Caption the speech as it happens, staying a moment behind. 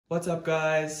What's up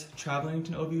guys? Traveling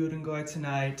to Novy Urengoy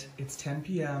tonight. It's 10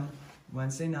 p.m.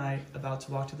 Wednesday night, about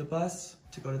to walk to the bus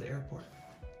to go to the airport.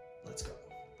 Let's go.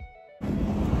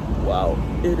 Wow,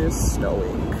 it is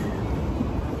snowing.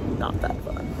 Not that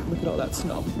fun. Look at all that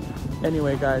snow.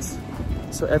 Anyway guys,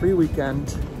 so every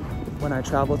weekend when I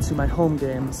travel to my home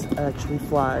games, I actually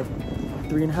fly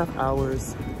 3.5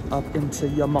 hours up into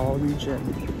Yamal region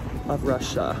of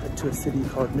Russia to a city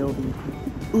called Novy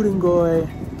Urengoy.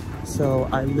 So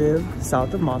I live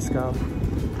south of Moscow,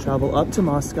 travel up to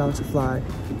Moscow to fly,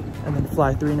 and then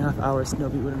fly 3.5 hours to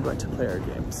Novy Urengoy to play our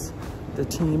games. The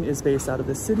team is based out of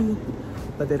the city,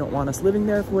 but they don't want us living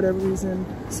there for whatever reason,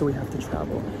 so we have to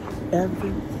travel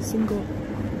every single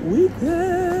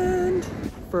weekend.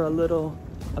 For a little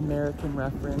American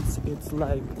reference, it's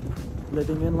like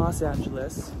living in Los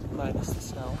Angeles, minus the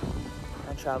snow,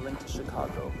 and traveling to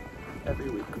Chicago every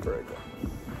week for a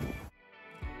game.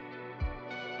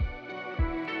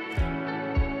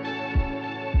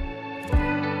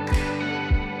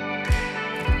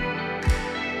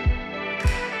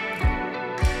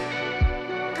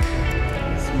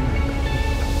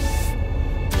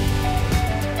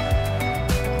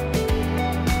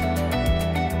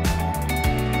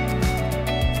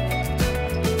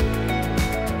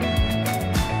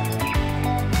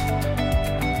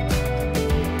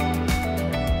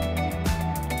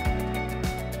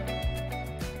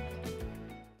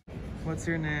 What's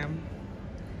your name?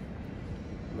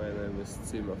 My name is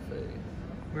Timofey.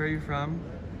 Where are you from?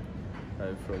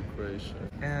 I'm from Croatia.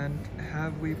 And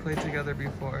have we played together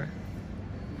before?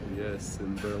 Yes,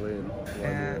 in Berlin.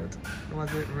 And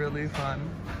was it really fun?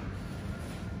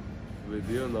 With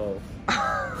you, no.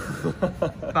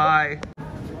 Bye.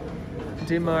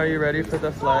 Dima, are you ready for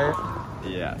the flight?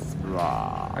 Yes, bro.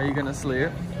 Are you gonna sleep?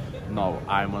 No,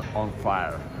 I'm on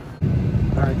fire.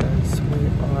 Alright guys, we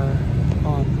are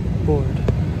on board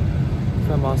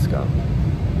from Moscow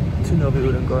to Novy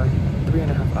Urengoy.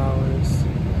 3.5 hours.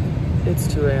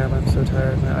 It's 2 a.m. I'm so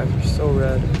tired. My eyes are so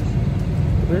red.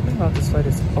 The weird thing about this flight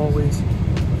is it's always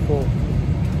full.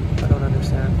 I don't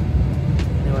understand.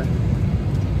 Anyway,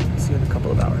 see you in a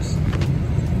couple of hours.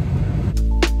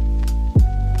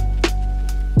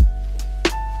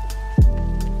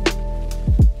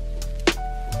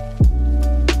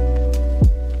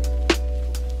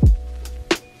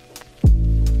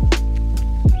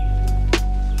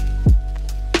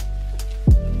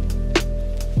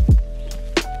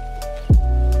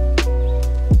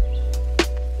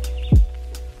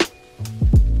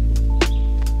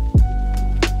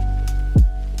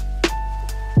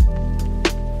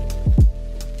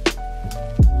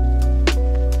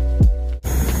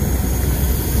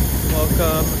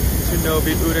 Welcome to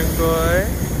Novy Urengoy.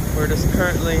 We're just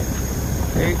currently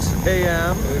 8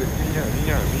 a.m.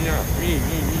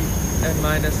 and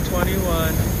minus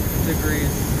 21 degrees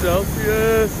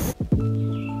Celsius.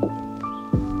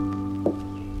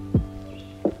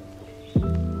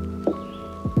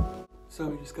 So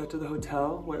we just got to the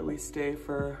hotel where we stay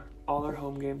for all our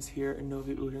home games here in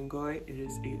Novy Urengoy. It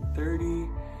is 8:30.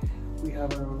 We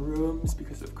have our own rooms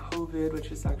because of COVID,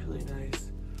 which is actually nice.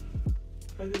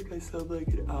 I think I slept like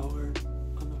an hour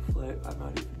on the flight. I'm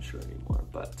not even sure anymore,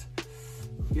 but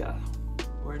yeah,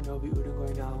 we're in Novy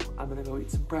Urengoy now. I'm gonna go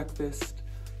eat some breakfast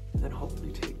and then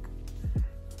hopefully take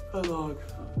a long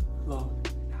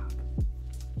nap.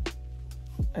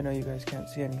 I know you guys can't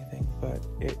see anything, but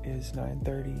it is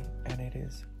 9:30 and it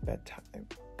is bedtime.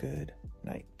 Good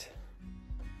night.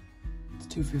 It's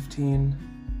 2:15.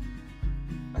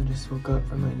 I just woke up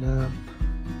from my nap.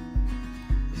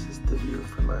 This is the view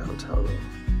from my hotel room.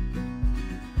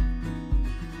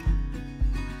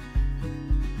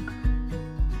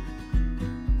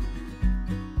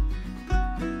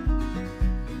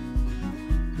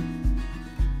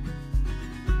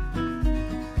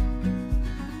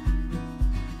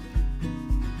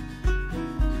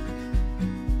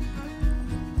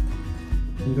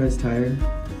 You guys tired?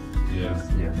 Yes.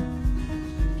 Yeah.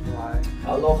 Why?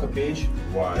 Aloha Beach.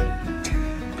 Why?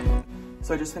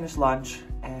 So I just finished lunch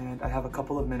and I have a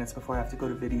couple of minutes before I have to go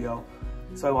to video.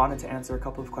 So I wanted to answer a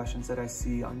couple of questions that I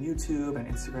see on YouTube and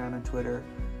Instagram and Twitter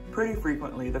pretty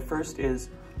frequently. The first is,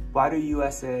 why do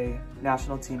USA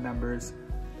national team members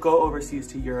go overseas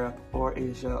to Europe or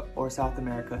Asia or South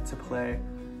America to play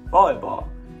volleyball?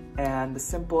 And the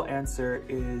simple answer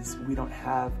is we don't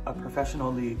have a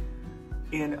professional league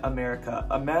in America,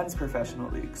 a men's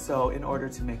professional league. So in order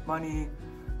to make money,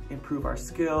 improve our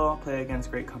skill, play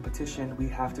against great competition, we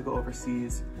have to go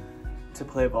overseas to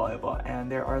play volleyball.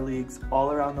 And there are leagues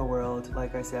all around the world,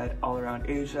 like I said, all around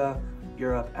Asia,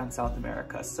 Europe, and South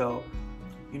America. So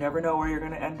you never know where you're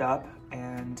gonna end up,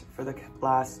 and and for the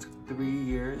last 3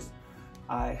 years,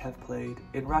 I have played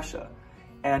in Russia.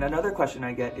 And another question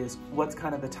I get is, what's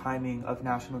kind of the timing of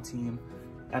national team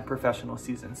and professional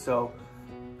season? So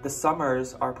the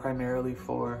summers are primarily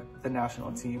for the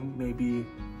national team, maybe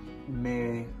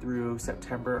May through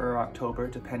September or October,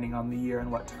 depending on the year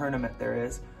and what tournament there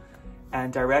is.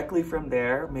 And directly from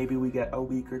there, maybe we get a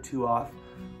week or 2 off.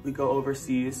 We go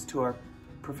overseas to our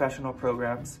professional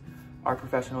programs, our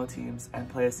professional teams, and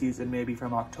play a season maybe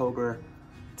from October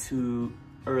to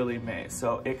early May.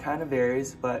 So it kind of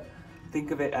varies, but think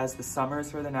of it as the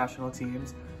summers for the national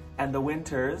teams, and the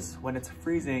winters, when it's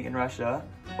freezing in Russia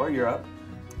or Europe,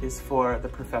 is for the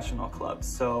professional clubs.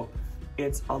 So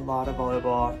it's a lot of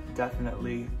volleyball,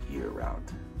 definitely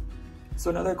year-round. So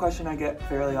another question I get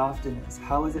fairly often is,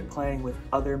 how is it playing with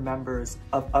other members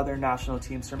of other national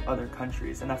teams from other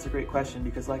countries? And that's a great question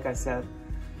because, like I said,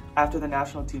 after the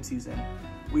national team season,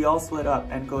 we all split up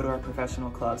and go to our professional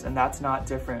clubs, and that's not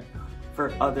different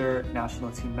for other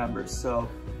national team members. So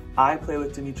I play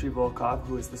with Dmitry Volkov,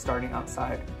 who is the starting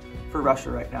outside for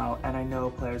Russia right now, and I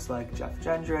know players like Jeff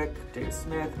Jendrick, Dave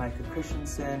Smith, Micah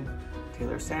Christensen,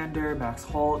 Taylor Sander, Max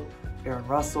Holt, Aaron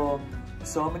Russell.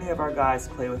 So many of our guys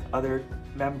play with other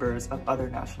members of other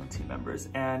national team members,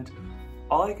 and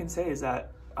all I can say is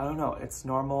that, I don't know, it's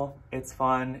normal, it's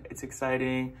fun, it's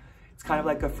exciting. It's kind of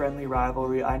like a friendly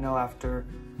rivalry. I know after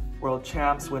World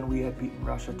Champs, when we had beaten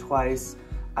Russia twice,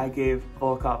 I gave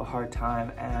Volkov a hard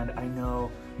time, and I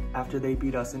know after they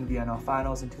beat us in VNL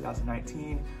finals in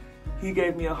 2019, he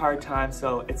gave me a hard time.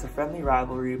 So it's a friendly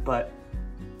rivalry, but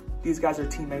these guys are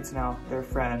teammates now, they're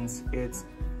friends. It's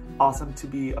awesome to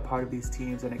be a part of these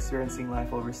teams and experiencing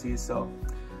life overseas. So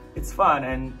it's fun,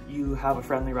 and you have a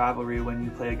friendly rivalry when you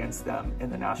play against them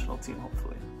in the national team,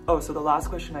 hopefully. Oh, so the last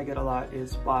question I get a lot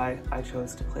is why I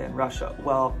chose to play in Russia.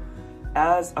 Well,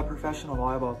 as a professional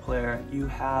volleyball player, you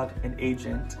have an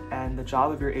agent, and the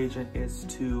job of your agent is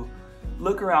to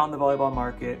look around the volleyball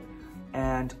market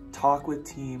and talk with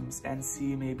teams and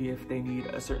see maybe if they need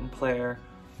a certain player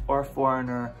or a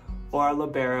foreigner or a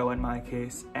libero in my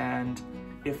case. And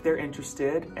if they're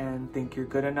interested and think you're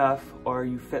good enough, or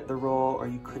you fit the role, or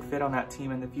you could fit on that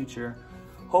team in the future,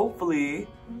 hopefully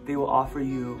they will offer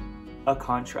you a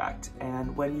contract.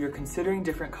 And when you're considering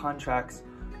different contracts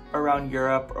around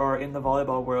Europe or in the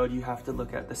volleyball world, you have to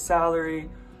look at the salary,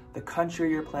 the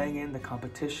country you're playing in, the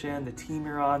competition, the team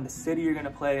you're on, the city you're gonna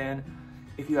play in,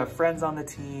 if you have friends on the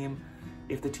team,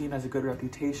 if the team has a good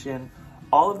reputation.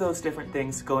 All of those different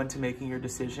things go into making your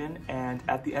decision, and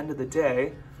at the end of the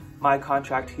day, my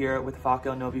contract here with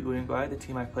Volleyball Novy Urengoy, the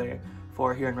team I play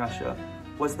for here in Russia,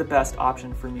 was the best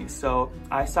option for me. So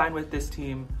I signed with this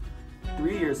team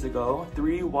 3 years ago,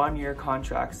 3 one-year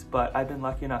contracts, but I've been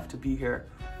lucky enough to be here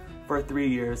for 3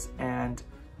 years, and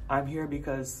I'm here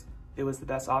because it was the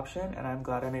best option, and I'm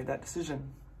glad I made that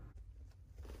decision.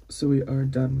 So we are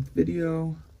done with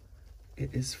video.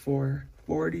 It is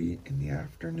 4:40 in the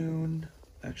afternoon.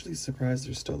 Actually surprised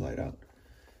there's still light out.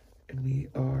 And we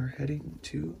are heading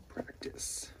to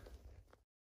practice.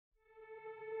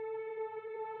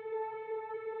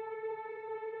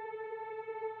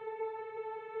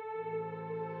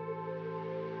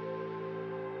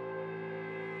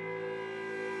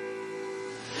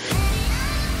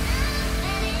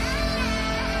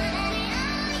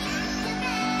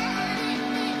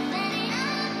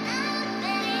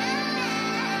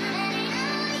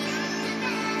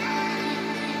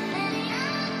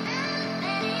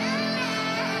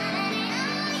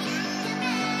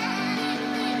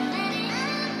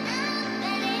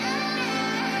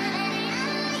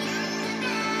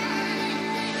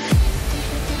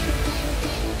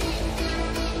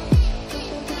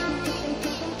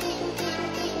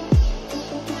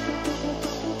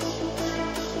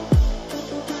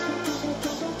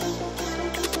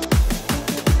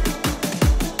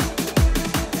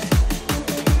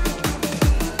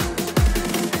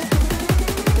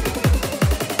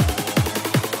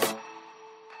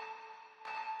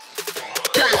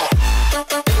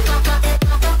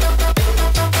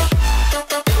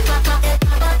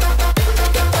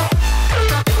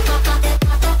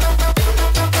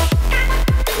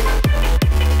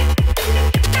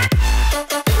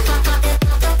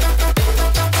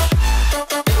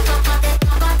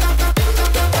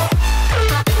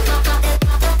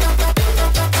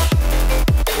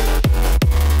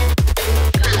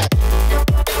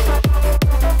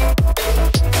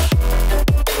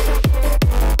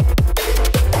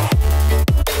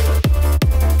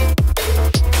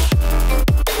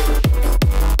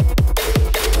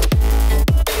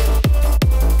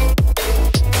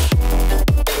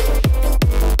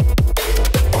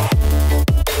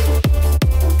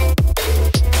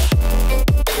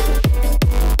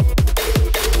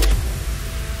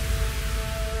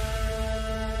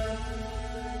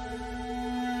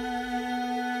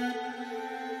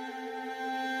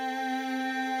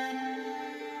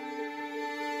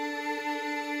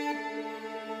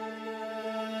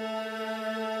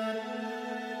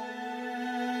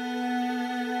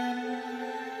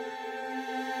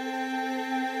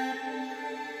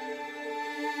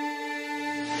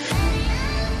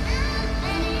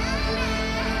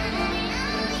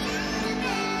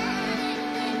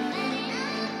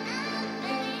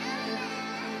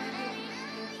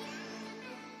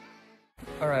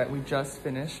 All right, we just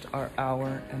finished our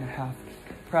hour-and-a-half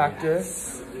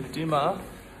practice. Dima.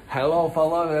 Hello,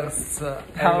 followers.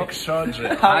 How- Erik Shoji.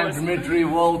 how I'm is- Dmitry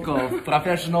Volkov,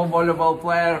 professional volleyball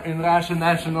player in Russian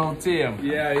national team.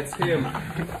 Yeah, it's him.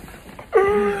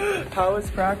 How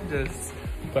was practice?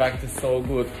 Practice so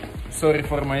good. Sorry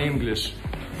for my English.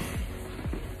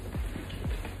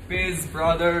 Peace,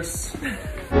 brothers.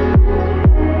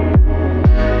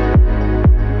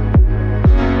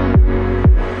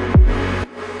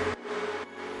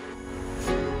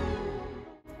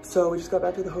 So we just got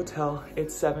back to the hotel.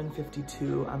 It's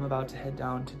 7:52. I'm about to head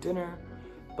down to dinner,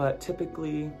 but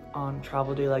typically on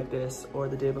travel day like this or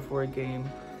the day before a game,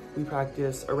 we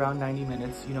practice around 90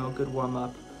 minutes, you know, a good warm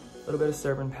up, a little bit of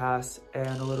serve and pass,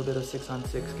 and a little bit of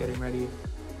 6-on-6 getting ready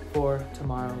for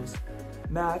tomorrow's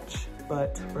match.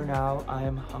 But for now, I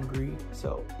am hungry,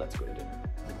 so let's go to dinner.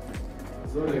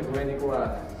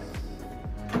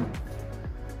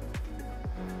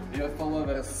 Your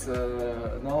followers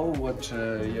know what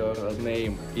your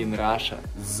name in Russia?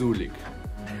 Zulik.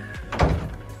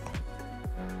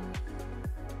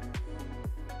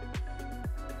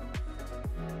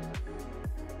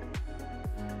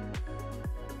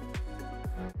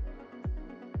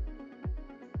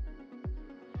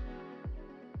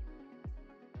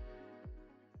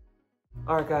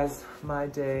 All right, guys, my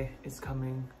day is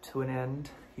coming to an end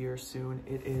here soon.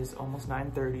 It is almost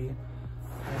 9:30.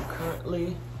 I'm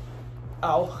currently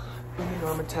in the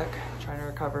Normatech trying to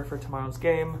recover for tomorrow's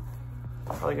game.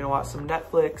 Probably gonna watch some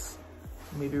Netflix,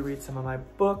 maybe read some of my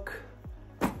book,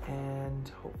 and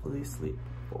hopefully sleep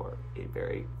for a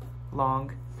very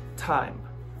long time.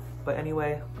 But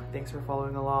anyway, thanks for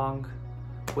following along.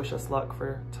 Wish us luck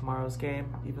for tomorrow's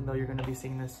game, even though you're gonna be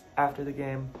seeing this after the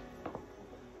game.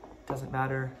 Doesn't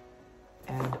matter,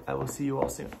 and I will see you all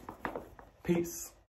soon. Peace.